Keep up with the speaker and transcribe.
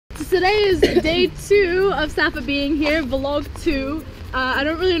Today is day 2 of Safa being here, vlog 2. I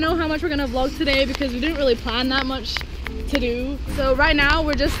don't really know how much we're gonna vlog today because we didn't really plan that much to do. So right now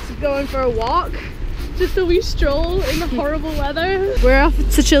we're just going for a walk, just a wee stroll in the horrible weather. We're off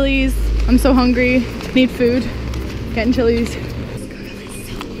to Chili's. I'm so hungry, need food. Getting Chili's.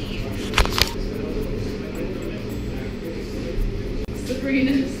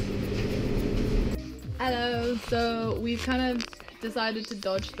 Hello, so we've kind of decided to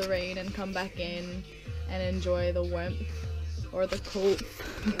dodge the rain and come back in and enjoy the warmth or the cold.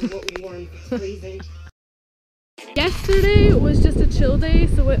 What we warm, freezing. Yesterday was just a chill day,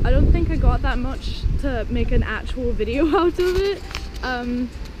 so I don't think I got that much to make an actual video out of it.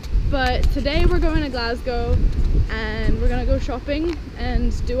 But today we're going to Glasgow and we're gonna go shopping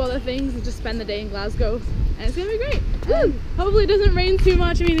and do other things and just spend the day in Glasgow, and it's gonna be great. And hopefully it doesn't rain too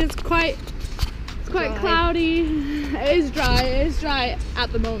much. I mean, it's quite cloudy. It is dry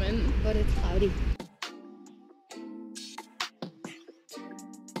at the moment, But it's cloudy.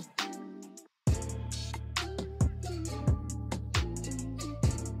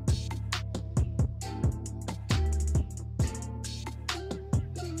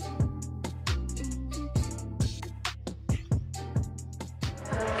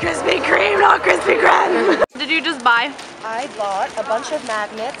 Krispy Kreme, not Krispy Kreme. What did you just buy? I bought a bunch of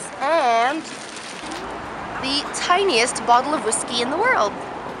magnets and the tiniest bottle of whiskey in the world.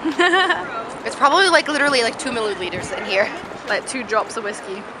 It's probably like literally like 2 milliliters in here. Like 2 drops of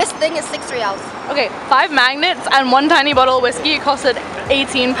whiskey. This thing is 6 reals. Okay, 5 magnets and 1 tiny bottle of whiskey. It costed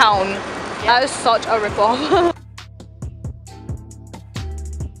 £18. That is such a rip-off.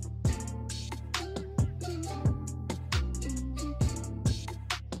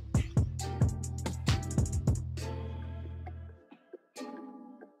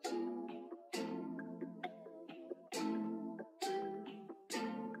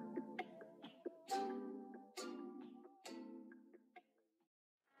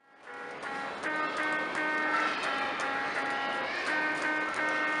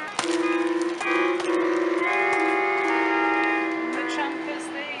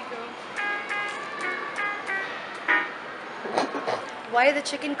 Why did the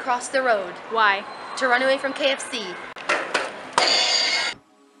chicken cross the road? Why? To run away from KFC.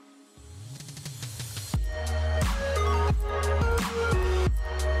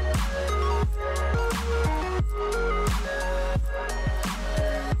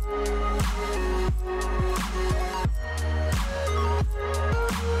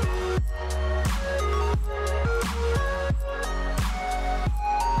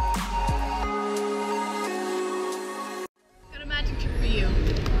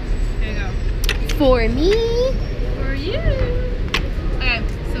 For me. For you. Okay,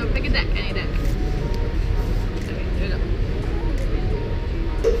 so pick a deck, any deck. Okay, here we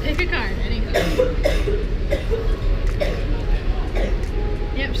go. Pick a card, any card.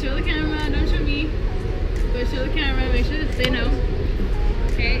 Yep, show the camera, don't show me. But show the camera, make sure to say no.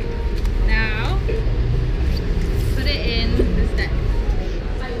 Okay, now put it in this deck.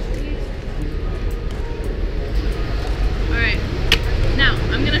 Alright, now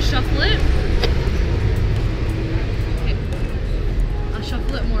I'm gonna shuffle it.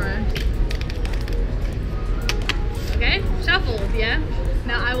 Shuffle it more. Okay, shuffled, yeah?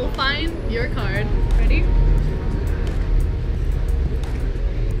 Now I will find your card. Ready?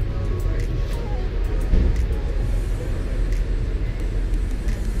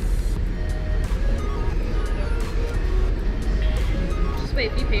 Just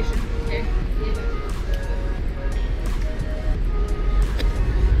wait, be patient, okay?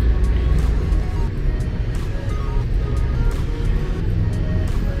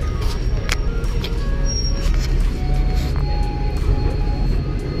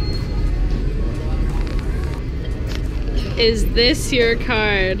 Is this your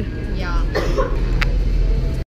card? Yeah.